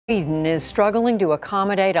Sweden is struggling to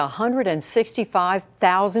accommodate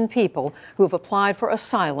 165,000 people who have applied for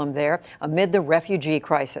asylum there amid the refugee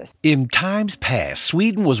crisis. In times past,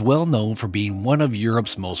 Sweden was well known for being one of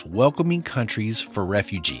Europe's most welcoming countries for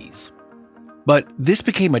refugees. But this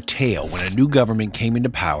became a tale when a new government came into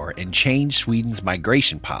power and changed Sweden's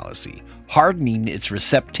migration policy, hardening its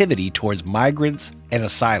receptivity towards migrants and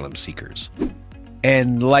asylum seekers.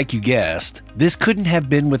 And like you guessed, this couldn't have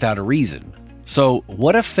been without a reason. So,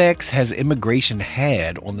 what effects has immigration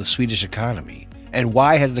had on the Swedish economy, and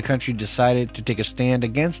why has the country decided to take a stand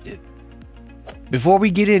against it? Before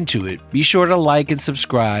we get into it, be sure to like and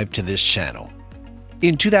subscribe to this channel.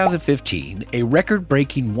 In 2015, a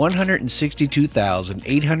record-breaking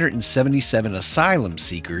 162,877 asylum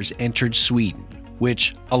seekers entered Sweden,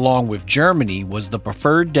 which, along with Germany, was the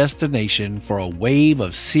preferred destination for a wave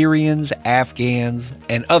of Syrians, Afghans,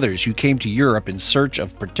 and others who came to Europe in search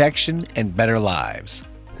of protection and better lives.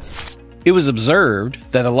 It was observed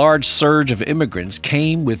that a large surge of immigrants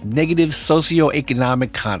came with negative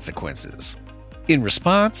socioeconomic consequences. In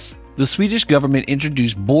response, the Swedish government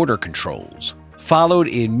introduced border controls, followed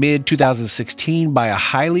in mid-2016 by a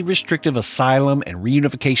highly restrictive asylum and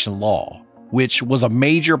reunification law, which was a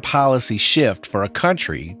major policy shift for a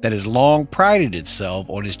country that has long prided itself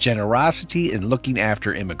on its generosity in looking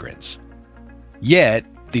after immigrants. Yet,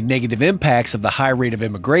 the negative impacts of the high rate of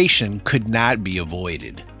immigration could not be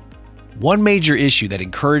avoided. One major issue that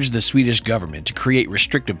encouraged the Swedish government to create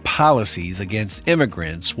restrictive policies against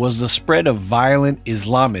immigrants was the spread of violent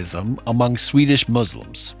Islamism among Swedish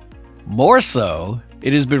Muslims. More so,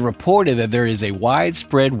 it has been reported that there is a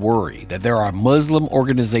widespread worry that there are Muslim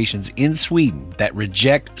organizations in Sweden that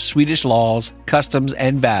reject Swedish laws, customs,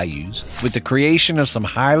 and values, with the creation of some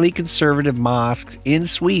highly conservative mosques in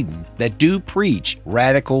Sweden that do preach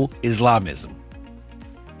radical Islamism.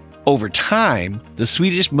 Over time, the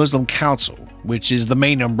Swedish Muslim Council, which is the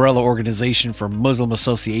main umbrella organization for Muslim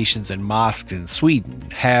associations and mosques in Sweden,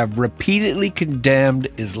 have repeatedly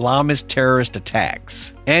condemned Islamist terrorist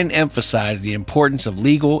attacks and emphasized the importance of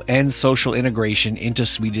legal and social integration into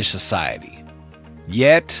Swedish society.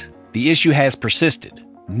 Yet, the issue has persisted,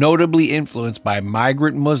 notably influenced by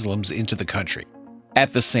migrant Muslims into the country.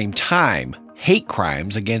 At the same time, hate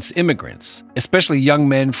crimes against immigrants, especially young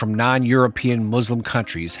men from non-European Muslim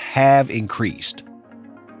countries, have increased.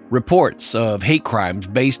 Reports of hate crimes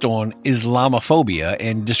based on Islamophobia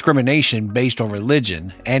and discrimination based on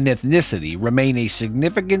religion and ethnicity remain a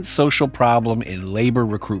significant social problem in labor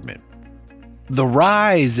recruitment. The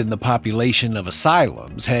rise in the population of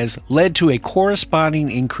asylums has led to a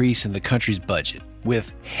corresponding increase in the country's budget,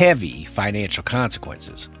 with heavy financial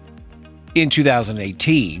consequences. In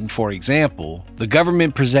 2018, for example, the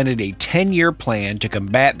government presented a 10-year plan to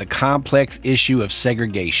combat the complex issue of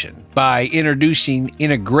segregation by introducing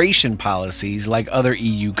integration policies like other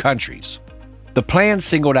EU countries. The plan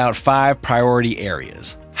singled out 5 priority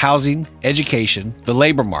areas: housing, education, the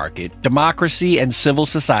labor market, democracy and civil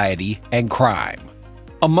society, and crime.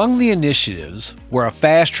 Among the initiatives were a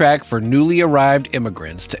fast track for newly arrived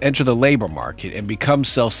immigrants to enter the labor market and become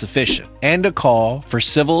self-sufficient, and a call for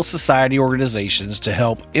civil society organizations to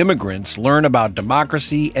help immigrants learn about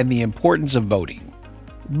democracy and the importance of voting.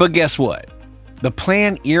 But guess what? The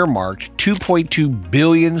plan earmarked 2.2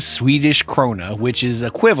 billion Swedish krona, which is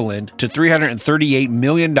equivalent to $338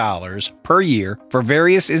 million per year for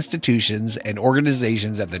various institutions and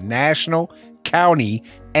organizations at the national, county,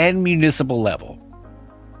 and municipal level.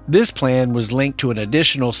 This plan was linked to an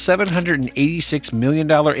additional $786 million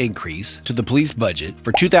increase to the police budget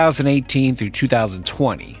for 2018 through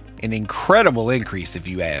 2020, an incredible increase if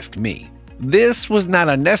you ask me. This was not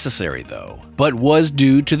unnecessary though, but was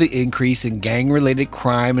due to the increase in gang-related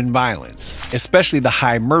crime and violence, especially the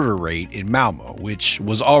high murder rate in Malmö, which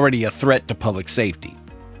was already a threat to public safety.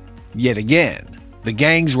 Yet again, the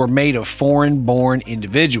gangs were made of foreign-born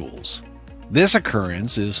individuals. This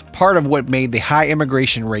occurrence is part of what made the high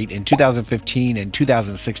immigration rate in 2015 and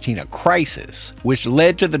 2016 a crisis, which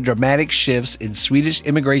led to the dramatic shifts in Swedish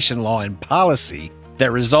immigration law and policy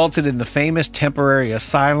that resulted in the famous temporary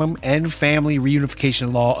asylum and family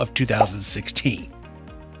reunification law of 2016.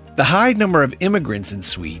 The high number of immigrants in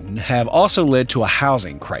Sweden have also led to a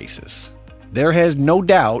housing crisis. There has no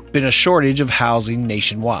doubt been a shortage of housing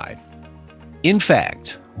nationwide. In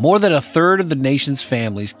fact, more than a third of the nation's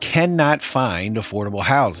families cannot find affordable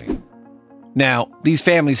housing. Now, these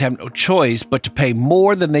families have no choice but to pay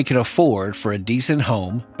more than they can afford for a decent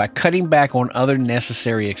home by cutting back on other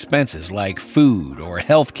necessary expenses like food or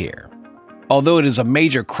healthcare. Although it is a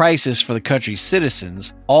major crisis for the country's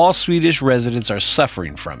citizens, all Swedish residents are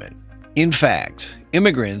suffering from it. In fact,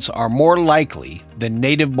 immigrants are more likely than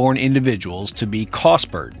native-born individuals to be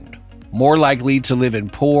cost-burdened, more likely to live in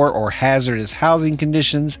poor or hazardous housing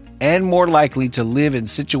conditions, and more likely to live in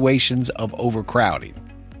situations of overcrowding.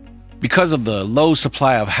 Because of the low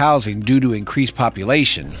supply of housing due to increased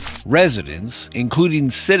population, residents, including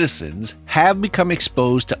citizens, have become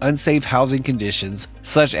exposed to unsafe housing conditions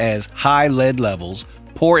such as high lead levels,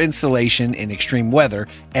 poor insulation in extreme weather,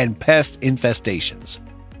 and pest infestations.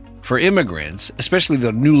 For immigrants, especially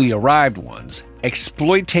the newly arrived ones,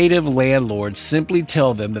 exploitative landlords simply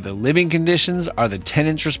tell them that the living conditions are the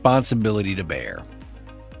tenant's responsibility to bear.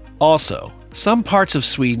 Also, some parts of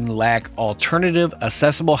Sweden lack alternative,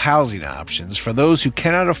 accessible housing options for those who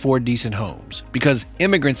cannot afford decent homes because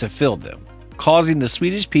immigrants have filled them, causing the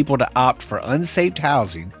Swedish people to opt for unsafe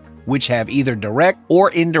housing, which have either direct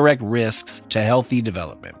or indirect risks to healthy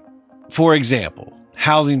development. For example,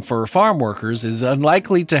 housing for farm workers is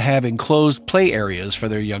unlikely to have enclosed play areas for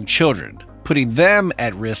their young children, putting them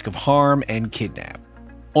at risk of harm and kidnap.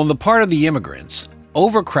 On the part of the immigrants,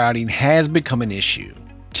 overcrowding has become an issue.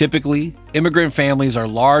 Typically, immigrant families are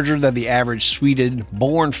larger than the average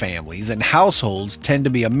Sweden-born families, and households tend to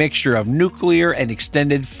be a mixture of nuclear and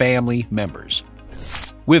extended family members.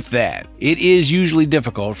 With that, it is usually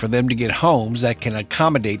difficult for them to get homes that can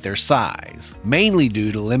accommodate their size, mainly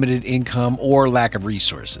due to limited income or lack of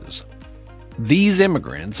resources. These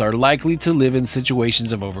immigrants are likely to live in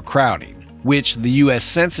situations of overcrowding, which the U.S.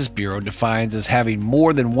 Census Bureau defines as having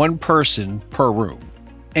more than one person per room.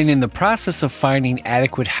 And in the process of finding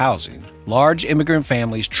adequate housing, large immigrant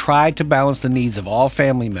families try to balance the needs of all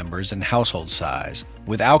family members and household size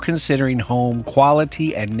without considering home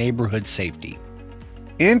quality and neighborhood safety.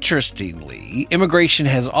 Interestingly, immigration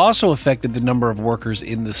has also affected the number of workers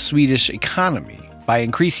in the Swedish economy by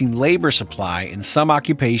increasing labor supply in some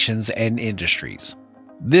occupations and industries.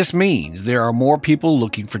 This means there are more people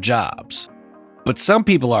looking for jobs. But some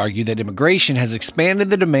people argue that immigration has expanded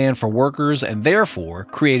the demand for workers and therefore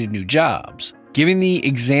created new jobs, giving the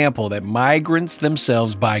example that migrants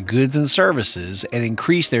themselves buy goods and services and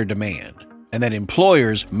increase their demand, and that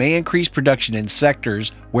employers may increase production in sectors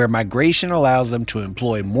where migration allows them to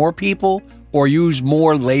employ more people or use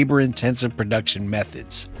more labor-intensive production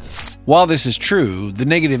methods. While this is true, the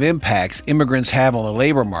negative impacts immigrants have on the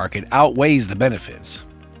labor market outweighs the benefits.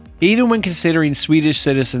 Even when considering Swedish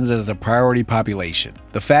citizens as a priority population,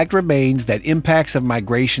 the fact remains that impacts of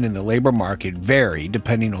migration in the labor market vary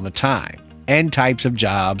depending on the time and types of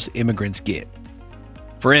jobs immigrants get.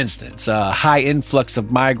 For instance, a high influx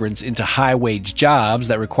of migrants into high-wage jobs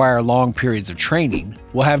that require long periods of training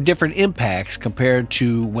will have different impacts compared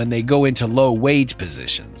to when they go into low-wage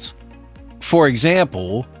positions. For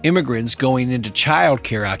example, immigrants going into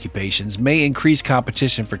childcare occupations may increase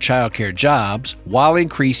competition for childcare jobs while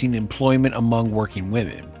increasing employment among working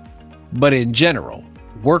women. But in general,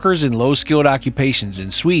 workers in low-skilled occupations in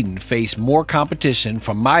Sweden face more competition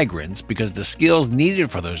from migrants because the skills needed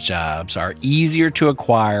for those jobs are easier to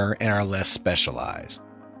acquire and are less specialized.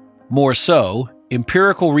 More so,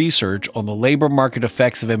 empirical research on the labor market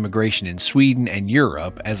effects of immigration in Sweden and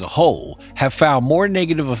Europe as a whole have found more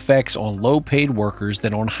negative effects on low-paid workers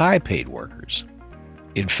than on high-paid workers.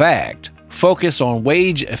 In fact, focus on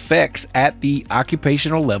wage effects at the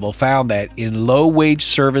occupational level found that in low-wage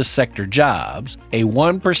service sector jobs, a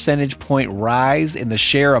 1 percentage point rise in the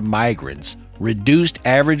share of migrants reduced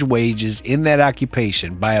average wages in that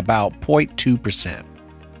occupation by about 0.2%.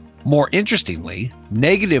 More interestingly,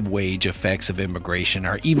 negative wage effects of immigration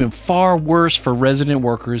are even far worse for resident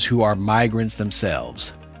workers who are migrants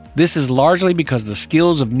themselves. This is largely because the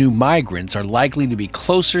skills of new migrants are likely to be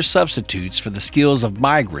closer substitutes for the skills of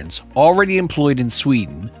migrants already employed in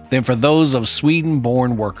Sweden than for those of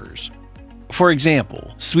Sweden-born workers. For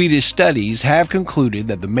example, Swedish studies have concluded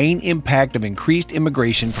that the main impact of increased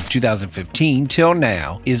immigration from 2015 till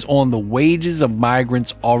now is on the wages of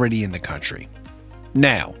migrants already in the country.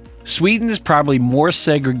 Now, Sweden is probably more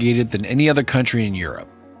segregated than any other country in Europe.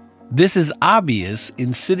 This is obvious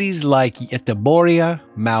in cities like Göteborg,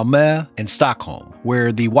 Malmö, and Stockholm,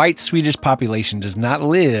 where the white Swedish population does not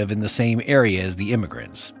live in the same area as the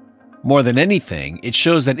immigrants. More than anything, it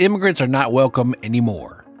shows that immigrants are not welcome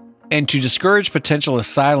anymore. And to discourage potential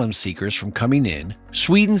asylum seekers from coming in,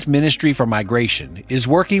 Sweden's Ministry for Migration is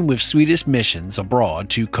working with Swedish missions abroad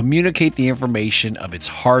to communicate the information of its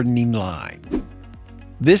hardening line.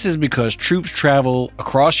 This is because troops travel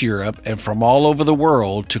across Europe and from all over the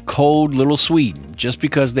world to cold little Sweden just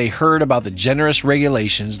because they heard about the generous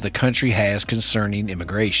regulations the country has concerning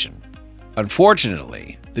immigration.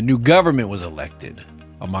 Unfortunately, the new government was elected,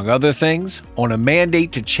 among other things, on a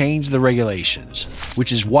mandate to change the regulations,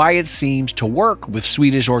 which is why it seems to work with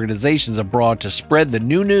Swedish organizations abroad to spread the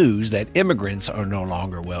new news that immigrants are no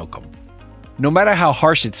longer welcome. No matter how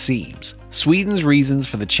harsh it seems, Sweden's reasons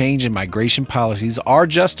for the change in migration policies are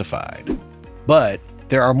justified. But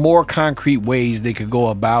there are more concrete ways they could go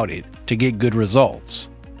about it to get good results.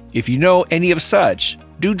 If you know any of such,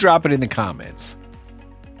 do drop it in the comments.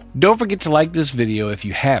 Don't forget to like this video if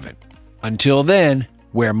you haven't. Until then,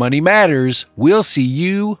 where money matters, we'll see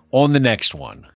you on the next one.